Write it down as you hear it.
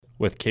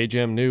With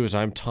KGM News,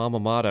 I'm Tom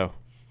Amato.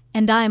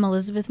 And I'm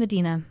Elizabeth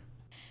Medina.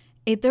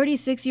 A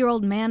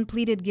 36-year-old man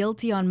pleaded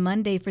guilty on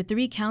Monday for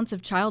 3 counts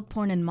of child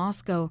porn in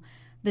Moscow.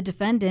 The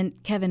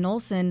defendant, Kevin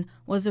Olson,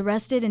 was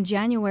arrested in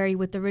January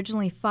with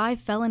originally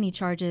 5 felony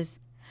charges.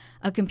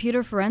 A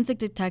computer forensic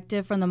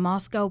detective from the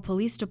Moscow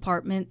Police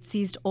Department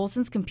seized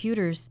Olson's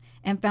computers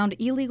and found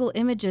illegal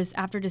images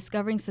after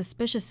discovering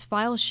suspicious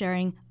file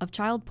sharing of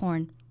child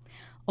porn.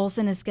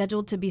 Olson is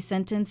scheduled to be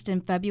sentenced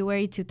in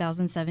February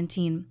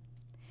 2017.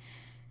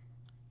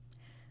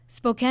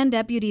 Spokane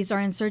deputies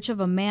are in search of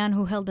a man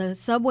who held a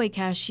Subway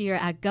cashier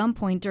at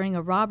gunpoint during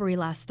a robbery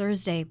last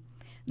Thursday.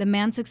 The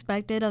man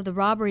suspected of the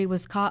robbery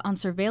was caught on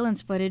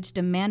surveillance footage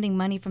demanding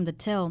money from the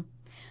till.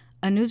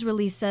 A news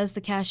release says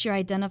the cashier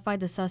identified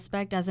the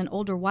suspect as an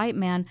older white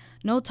man,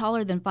 no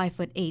taller than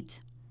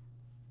 5'8".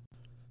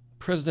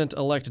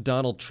 President-elect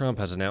Donald Trump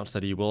has announced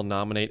that he will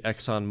nominate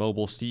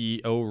ExxonMobil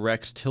CEO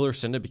Rex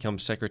Tillerson to become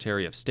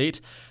Secretary of State.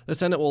 The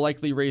Senate will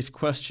likely raise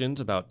questions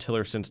about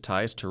Tillerson's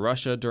ties to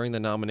Russia during the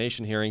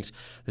nomination hearings.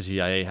 The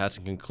CIA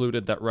hasn't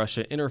concluded that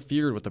Russia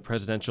interfered with the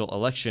presidential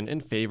election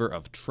in favor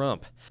of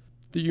Trump.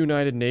 The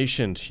United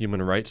Nations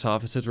Human Rights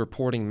Office is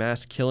reporting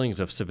mass killings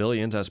of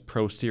civilians as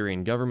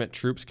pro-Syrian government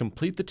troops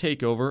complete the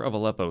takeover of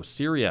Aleppo,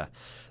 Syria.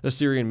 The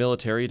Syrian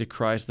military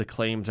decries the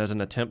claims as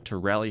an attempt to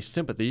rally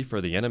sympathy for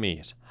the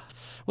enemies.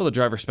 Well, the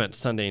driver spent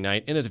Sunday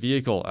night in his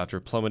vehicle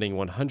after plummeting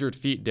 100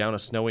 feet down a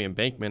snowy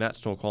embankment at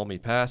Snoqualmie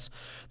Pass.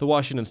 The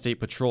Washington State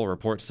Patrol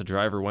reports the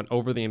driver went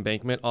over the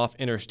embankment off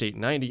Interstate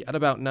 90 at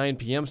about 9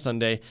 p.m.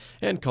 Sunday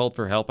and called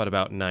for help at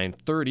about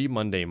 9:30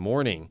 Monday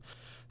morning.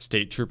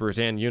 State troopers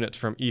and units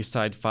from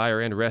Eastside Fire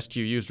and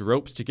Rescue used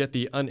ropes to get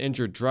the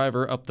uninjured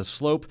driver up the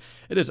slope.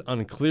 It is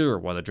unclear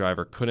why the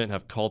driver couldn't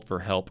have called for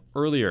help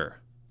earlier.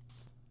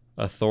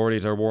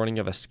 Authorities are warning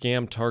of a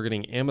scam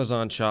targeting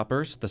Amazon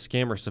shoppers. The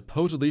scammer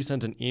supposedly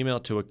sent an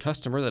email to a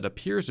customer that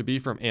appears to be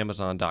from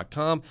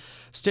Amazon.com,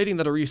 stating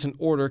that a recent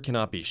order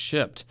cannot be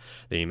shipped.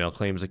 The email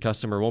claims the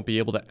customer won't be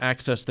able to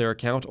access their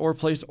account or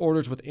place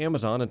orders with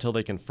Amazon until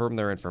they confirm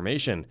their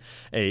information.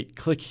 A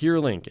click here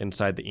link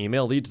inside the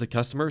email leads the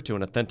customer to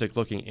an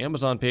authentic-looking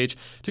Amazon page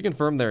to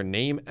confirm their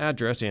name,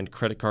 address, and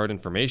credit card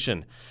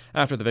information.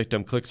 After the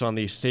victim clicks on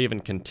the Save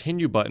and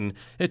Continue button,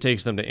 it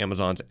takes them to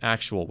Amazon's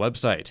actual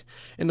website.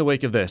 In the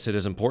wake of this, it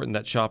is important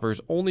that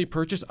shoppers only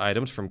purchase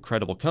items from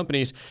credible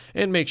companies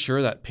and make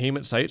sure that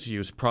payment sites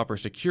use proper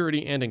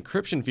security and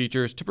encryption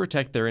features to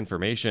protect their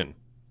information.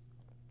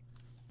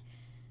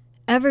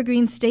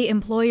 Evergreen state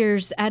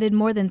employers added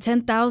more than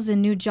 10,000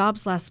 new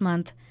jobs last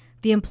month.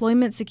 The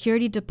Employment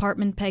Security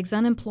Department pegs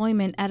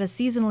unemployment at a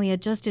seasonally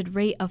adjusted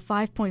rate of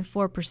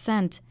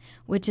 5.4%,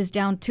 which is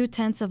down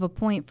 0.2 of a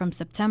point from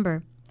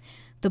September.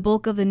 The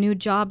bulk of the new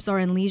jobs are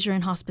in leisure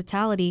and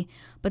hospitality,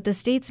 but the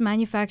state's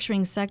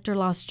manufacturing sector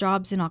lost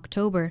jobs in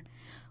October.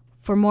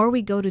 For more,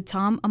 we go to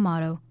Tom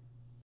Amato.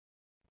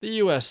 The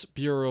U.S.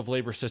 Bureau of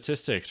Labor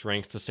Statistics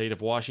ranks the state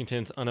of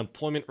Washington's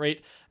unemployment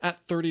rate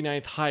at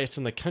 39th highest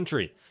in the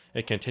country.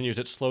 It continues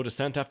its slow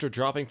descent after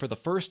dropping for the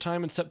first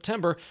time in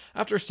September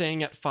after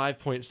staying at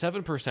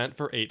 5.7%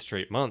 for 8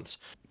 straight months.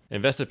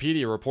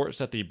 Investopedia reports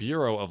that the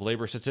Bureau of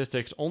Labor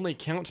Statistics only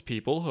counts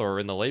people who are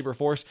in the labor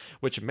force,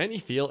 which many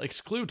feel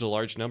excludes a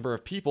large number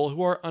of people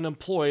who are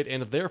unemployed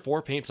and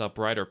therefore paints a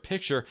brighter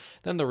picture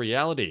than the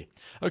reality.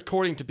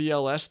 According to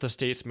BLS, the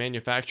state's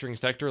manufacturing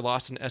sector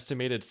lost an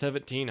estimated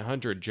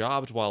 1,700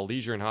 jobs, while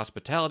leisure and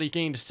hospitality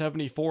gained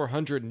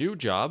 7,400 new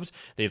jobs.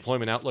 The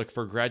employment outlook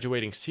for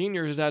graduating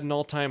seniors is at an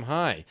all-time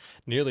high.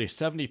 Nearly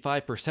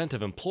 75%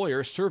 of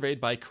employers surveyed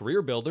by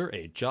CareerBuilder,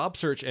 a job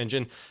search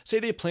engine, say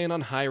they plan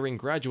on hiring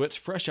graduates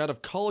fresh out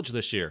of college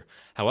this year.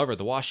 However,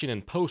 the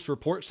Washington Post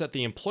reports that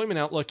the employment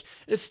outlook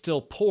is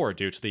still poor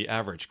due to the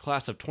average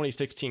class of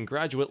 2016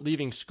 graduate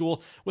leaving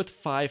school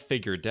with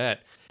 5-figure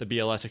debt. The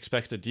BLS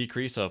expects a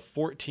decrease of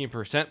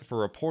 14% for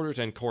reporters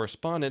and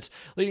correspondents,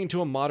 leading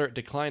to a moderate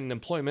decline in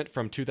employment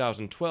from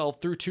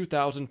 2012 through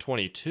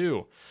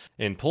 2022.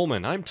 In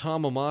Pullman, I'm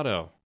Tom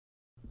Amato.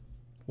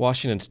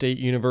 Washington State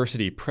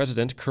University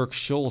President Kirk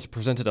Schulz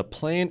presented a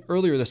plan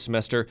earlier this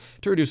semester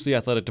to reduce the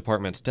athletic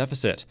department's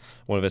deficit.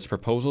 One of its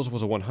proposals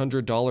was a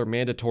 $100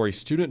 mandatory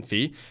student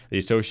fee. The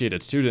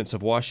Associated Students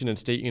of Washington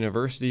State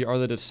University are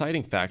the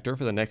deciding factor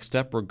for the next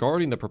step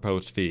regarding the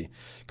proposed fee.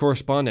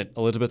 Correspondent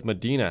Elizabeth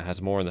Medina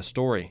has more on the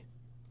story.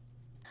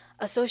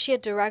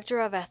 Associate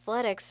Director of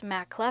Athletics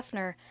Matt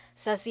Kleffner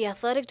says the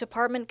athletic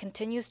department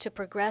continues to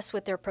progress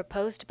with their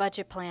proposed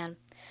budget plan.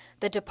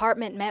 The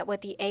department met with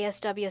the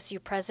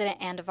ASWSU president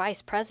and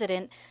vice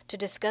president to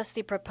discuss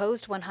the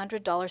proposed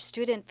 $100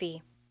 student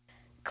fee.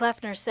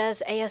 Kleffner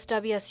says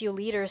ASWSU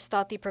leaders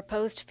thought the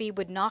proposed fee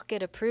would not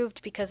get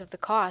approved because of the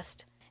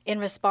cost. In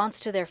response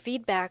to their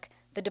feedback,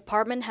 the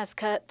department has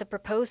cut the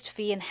proposed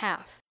fee in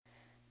half.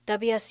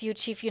 WSU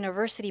Chief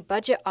University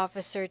Budget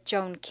Officer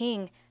Joan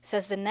King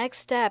says the next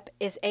step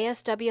is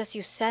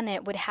ASWSU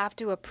Senate would have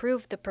to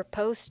approve the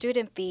proposed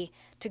student fee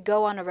to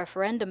go on a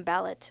referendum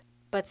ballot.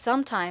 But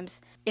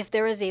sometimes, if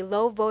there is a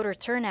low voter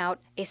turnout,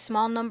 a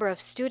small number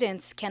of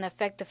students can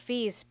affect the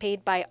fees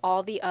paid by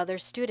all the other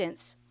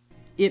students.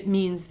 it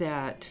means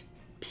that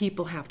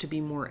people have to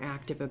be more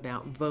active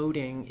about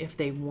voting if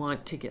they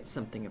want to get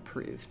something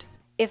approved.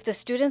 If the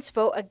students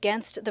vote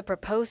against the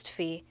proposed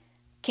fee,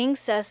 King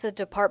says the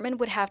department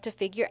would have to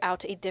figure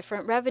out a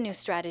different revenue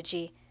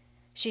strategy.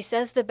 She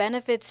says the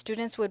benefits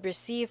students would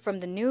receive from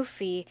the new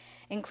fee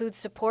include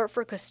support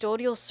for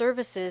custodial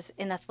services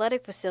in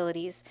athletic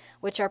facilities,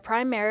 which are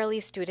primarily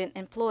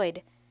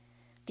student-employed.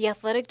 The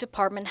athletic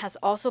department has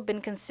also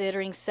been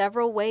considering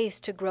several ways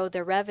to grow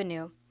their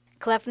revenue.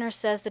 Kleffner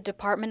says the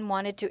department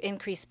wanted to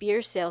increase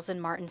beer sales in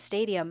Martin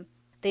Stadium.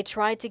 They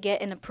tried to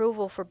get an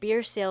approval for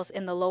beer sales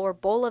in the lower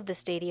bowl of the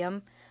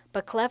stadium,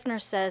 but Kleffner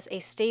says a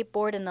state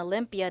board in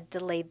Olympia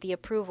delayed the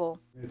approval.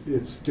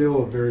 It's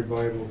still a very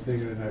viable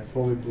thing, and I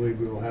fully believe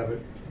we will have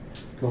it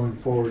going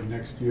forward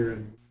next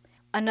year.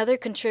 Another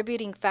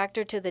contributing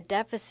factor to the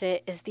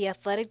deficit is the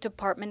athletic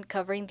department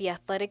covering the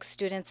athletic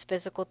students'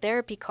 physical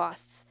therapy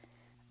costs.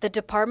 The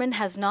department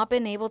has not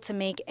been able to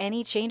make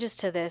any changes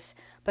to this,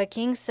 but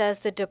King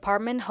says the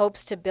department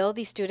hopes to bill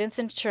the students'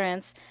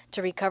 insurance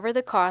to recover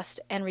the cost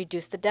and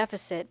reduce the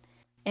deficit.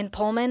 In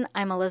Pullman,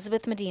 I'm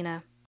Elizabeth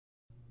Medina.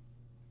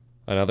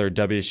 Another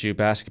WSU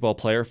basketball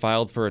player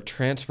filed for a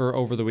transfer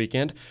over the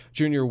weekend.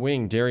 Junior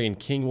wing Darian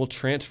King will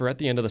transfer at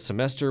the end of the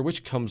semester,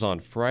 which comes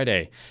on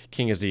Friday.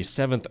 King is the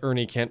 7th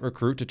Ernie Kent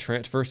recruit to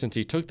transfer since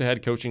he took the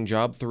head coaching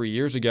job 3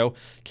 years ago.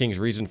 King's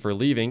reason for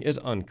leaving is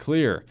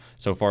unclear.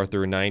 So far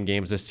through 9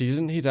 games this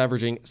season, he's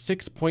averaging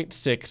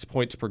 6.6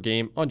 points per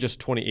game on just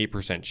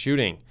 28%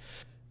 shooting.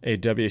 A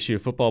WSU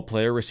football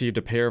player received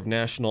a pair of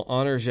national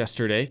honors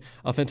yesterday.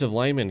 Offensive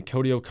lineman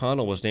Cody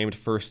O'Connell was named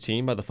first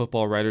team by the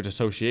Football Writers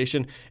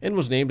Association and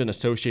was named an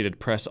Associated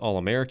Press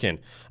All-American.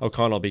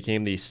 O'Connell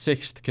became the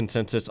 6th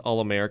consensus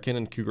All-American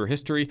in Cougar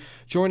history,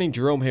 joining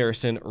Jerome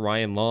Harrison,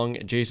 Ryan Long,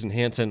 Jason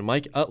Hansen,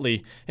 Mike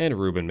Utley, and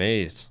Ruben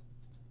Mays.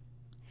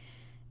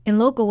 In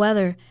local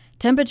weather,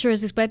 temperature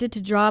is expected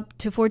to drop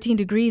to 14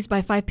 degrees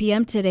by 5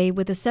 p.m. today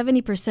with a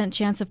 70%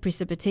 chance of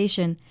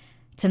precipitation.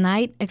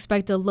 Tonight,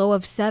 expect a low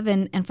of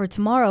 7, and for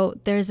tomorrow,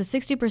 there is a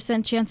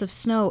 60% chance of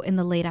snow in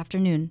the late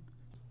afternoon.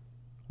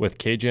 With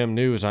KGM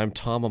News, I'm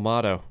Tom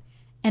Amato.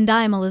 And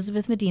I'm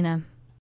Elizabeth Medina.